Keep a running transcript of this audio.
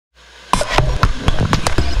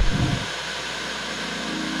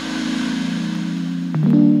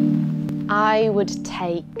I would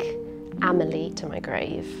take Amelie to my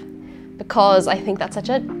grave, because I think that's such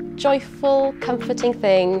a joyful, comforting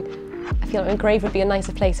thing. I feel like my grave would be a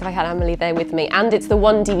nicer place if I had Amelie there with me. And it's the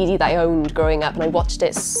one DVD that I owned growing up, and I watched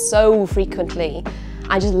it so frequently.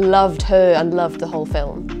 I just loved her and loved the whole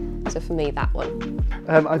film. So for me, that one.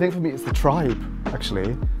 I think for me it's The Tribe,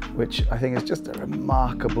 actually, which I think is just a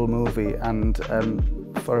remarkable movie. And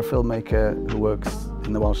for a filmmaker who works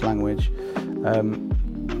in the Welsh language,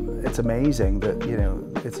 it's amazing that, you know,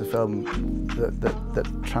 it's a film that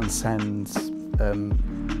transcends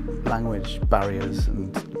language barriers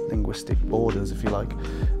and linguistic borders, if you like.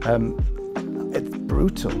 It's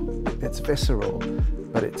brutal, it's visceral,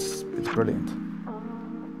 but it's brilliant.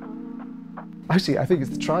 Actually, I think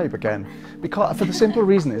it's The Tribe again, because for the simple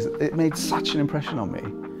reason is it made such an impression on me.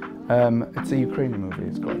 It's a Ukrainian movie,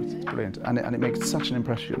 it's great, it's brilliant, and it makes such an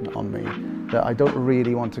impression on me that I don't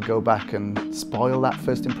really want to go back and spoil that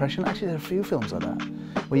first impression. Actually, there are a few films like that,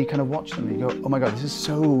 where you kind of watch them and you go, oh my God, this is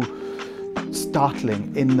so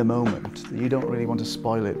startling in the moment that you don't really want to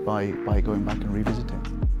spoil it by going back and revisiting.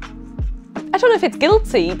 I don't know if it's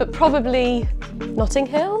guilty, but probably Notting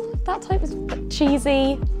Hill. That type is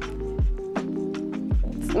cheesy.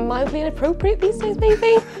 It's mildly inappropriate these days,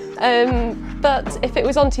 maybe. But if it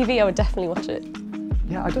was on TV, I would definitely watch it.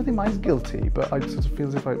 Yeah, I don't think mine's guilty, but I sort of feel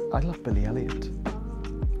as if I love Billy Elliot.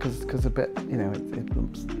 Because a bit, you know,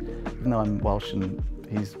 even though I'm Welsh and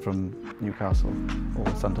he's from Newcastle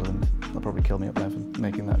or Sunderland, they'll probably kill me up there for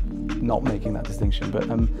not making that distinction. But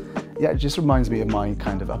yeah, it just reminds me of my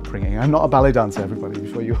kind of upbringing. I'm not a ballet dancer, everybody,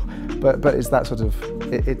 before you, but it's that sort of,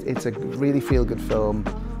 it's a really feel-good film,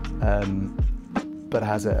 but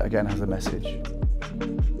has a message.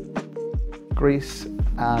 Grease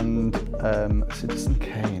and Citizen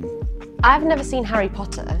Kane. I've never seen Harry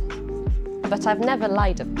Potter, but I've never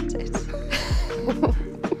lied about it.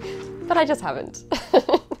 But I just haven't.